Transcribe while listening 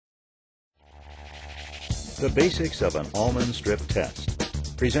The Basics of an Almen Strip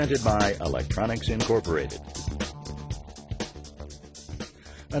Test, presented by Electronics Incorporated.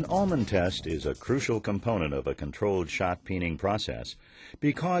 An Almen test is a crucial component of a controlled shot peening process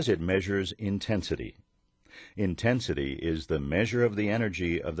because it measures intensity. Intensity is the measure of the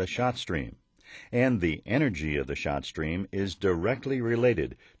energy of the shot stream, and the energy of the shot stream is directly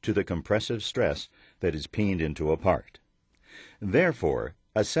related to the compressive stress that is peened into a part. Therefore,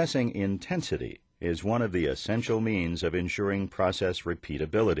 assessing intensity is one of the essential means of ensuring process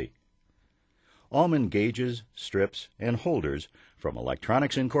repeatability. Almen gauges, strips, and holders from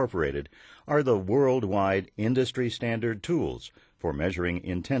Electronics Incorporated are the worldwide industry-standard tools for measuring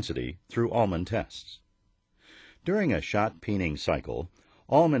intensity through Almen tests. During a shot peening cycle,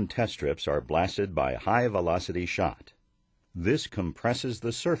 Almen test strips are blasted by high-velocity shot. This compresses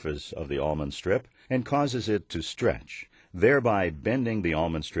the surface of the Almen strip and causes it to stretch, thereby bending the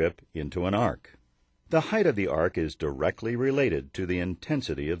Almen strip into an arc. The height of the arc is directly related to the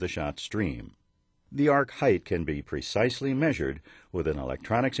intensity of the shot stream. The arc height can be precisely measured with an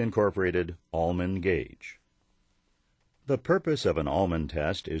Electronics Incorporated Almen gauge. The purpose of an Almen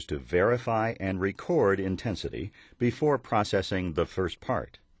test is to verify and record intensity before processing the first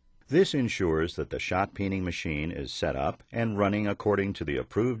part. This ensures that the shot peening machine is set up and running according to the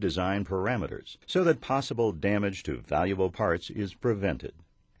approved design parameters so that possible damage to valuable parts is prevented.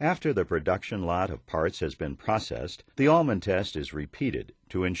 After the production lot of parts has been processed, the Almen test is repeated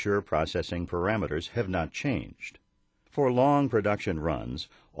to ensure processing parameters have not changed. For long production runs,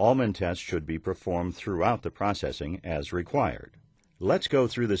 Almen tests should be performed throughout the processing as required. Let's go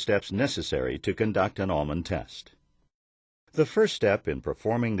through the steps necessary to conduct an Almen test. The first step in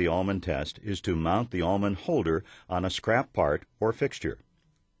performing the Almen test is to mount the Almen holder on a scrap part or fixture.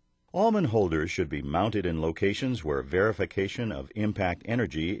 Almen holders should be mounted in locations where verification of impact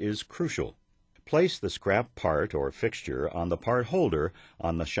energy is crucial. Place the scrap part or fixture on the part holder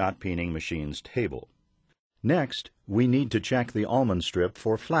on the shot peening machine's table. Next, we need to check the Almen strip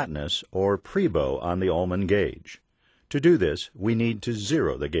for flatness or pre-bow on the Almen gauge. To do this, we need to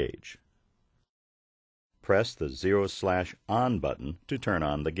zero the gauge. Press the 0/on button to turn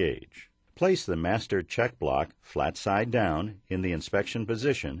on the gauge. Place the master check block flat side down in the inspection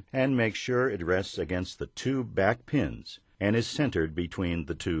position and make sure it rests against the two back pins and is centered between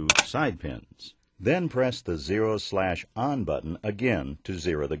the two side pins. Then press the 0/on button again to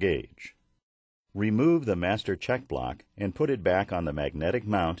zero the gauge. Remove the master check block and put it back on the magnetic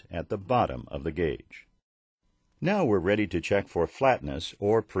mount at the bottom of the gauge. Now we're ready to check for flatness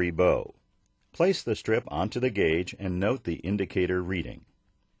or pre-bow. Place the strip onto the gauge and note the indicator reading.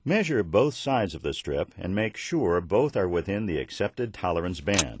 Measure both sides of the strip and make sure both are within the accepted tolerance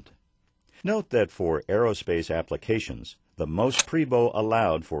band. Note that for aerospace applications, the most pre-bow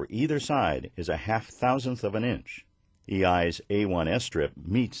allowed for either side is a 0.005 of an inch. EI's A1S strip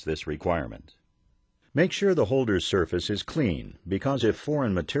meets this requirement. Make sure the holder's surface is clean, because if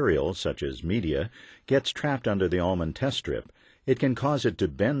foreign material, such as media, gets trapped under the Almen test strip, it can cause it to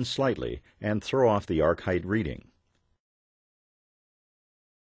bend slightly and throw off the arc height reading.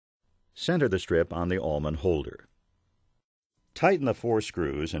 Center the strip on the Almen holder. Tighten the 4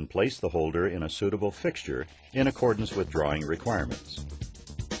 screws and place the holder in a suitable fixture in accordance with drawing requirements.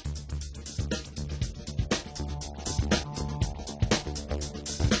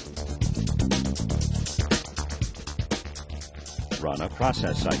 Run a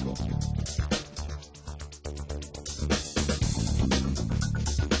process cycle.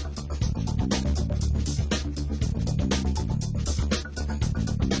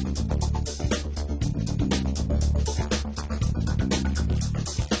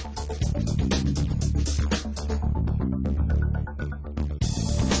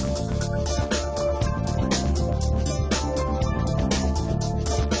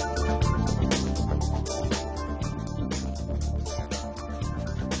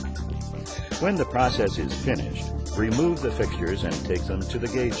 When the process is finished, remove the fixtures and take them to the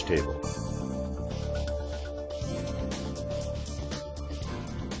gauge table.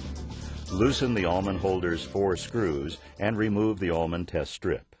 Loosen the Almen holder's 4 screws and remove the Almen test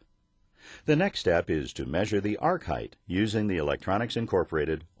strip. The next step is to measure the arc height using the Electronics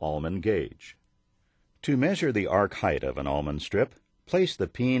Incorporated Almen gauge. To measure the arc height of an Almen strip, place the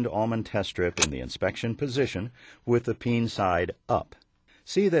peened Almen test strip in the inspection position with the peen side up.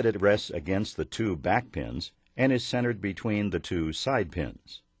 See that it rests against the 2 back pins and is centered between the 2 side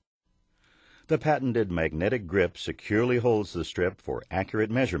pins. The patented magnetic grip securely holds the strip for accurate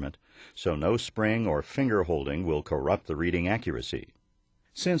measurement, so no spring or finger holding will corrupt the reading accuracy.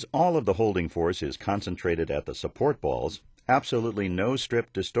 Since all of the holding force is concentrated at the support balls, absolutely no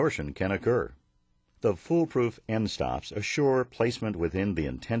strip distortion can occur. The foolproof end stops assure placement within the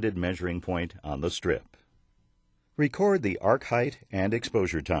intended measuring point on the strip. Record the arc height and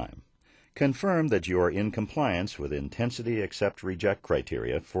exposure time. Confirm that you are in compliance with intensity accept-reject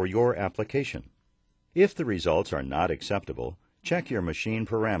criteria for your application. If the results are not acceptable, check your machine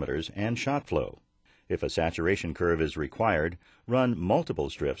parameters and shot flow. If a saturation curve is required, run multiple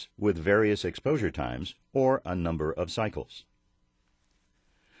strips with various exposure times or a number of cycles.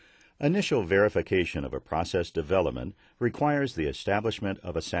 Initial verification of a process development requires the establishment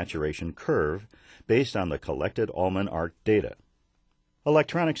of a saturation curve based on the collected Almen arc data.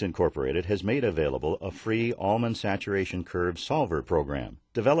 Electronics Incorporated has made available a free Almen Saturation Curve Solver program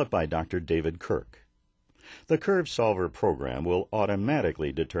developed by Dr. David Kirk. The Curve Solver program will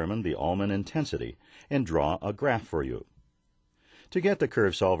automatically determine the Almen intensity and draw a graph for you. To get the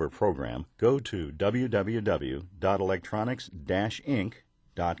Curve Solver program, go to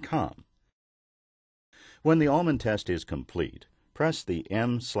www.electronics-inc.com. When the Almen test is complete, press the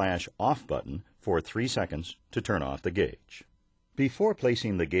M/off button for 3 seconds to turn off the gauge. Before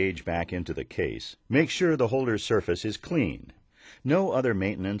placing the gauge back into the case, make sure the holder's surface is clean. No other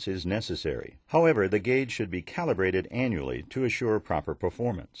maintenance is necessary. However, the gauge should be calibrated annually to assure proper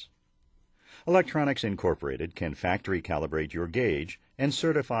performance. Electronics Incorporated can factory calibrate your gauge and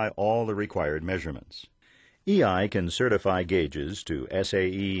certify all the required measurements. EI can certify gauges to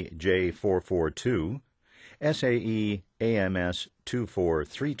SAE J442, SAE AMS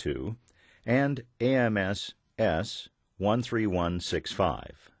 2432, and AMS S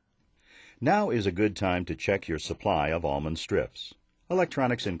 13165. Now is a good time to check your supply of Almen strips.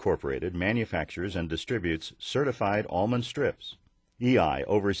 Electronics Incorporated manufactures and distributes certified Almen strips. EI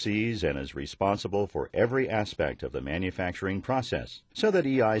oversees and is responsible for every aspect of the manufacturing process so that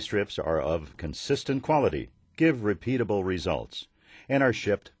EI strips are of consistent quality, give repeatable results, and are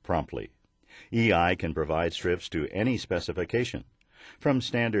shipped promptly. EI can provide strips to any specification, from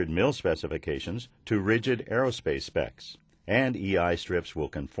standard mill specifications to rigid aerospace specs, and EI strips will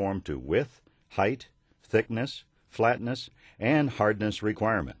conform to width, height, thickness, flatness, and hardness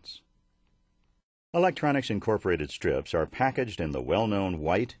requirements. Electronics Incorporated strips are packaged in the well-known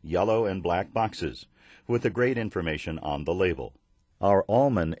white, yellow, and black boxes with the great information on the label. Our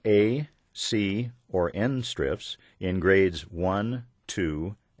Almen A, C, or N strips in grades 1,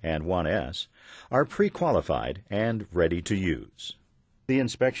 2, and 1S are pre-qualified and ready to use. The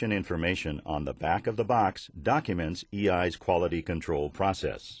inspection information on the back of the box documents EI's quality control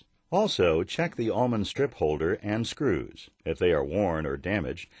process. Also, check the Almen strip holder and screws. If they are worn or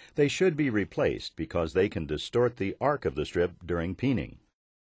damaged, they should be replaced because they can distort the arc of the strip during peening.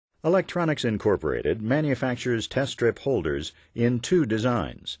 Electronics Incorporated manufactures test strip holders in 2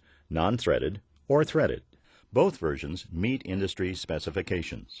 designs, non-threaded or threaded. Both versions meet industry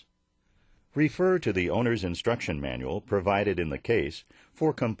specifications. Refer to the owner's instruction manual provided in the case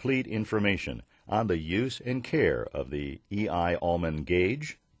for complete information on the use and care of the EI Almen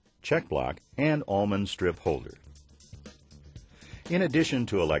gauge, check block, and Almen strip holder. In addition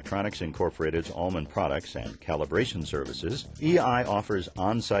to Electronics Incorporated's Almen products and calibration services, EI offers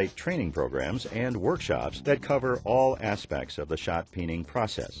on-site training programs and workshops that cover all aspects of the shot peening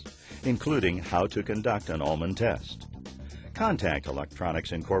process, including how to conduct an Almen test. Contact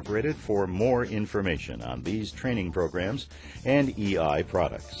Electronics Incorporated for more information on these training programs and EI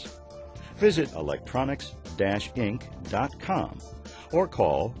products. Visit electronics-inc.com or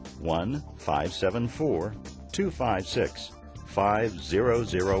call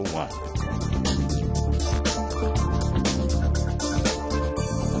 1-574-256-5001.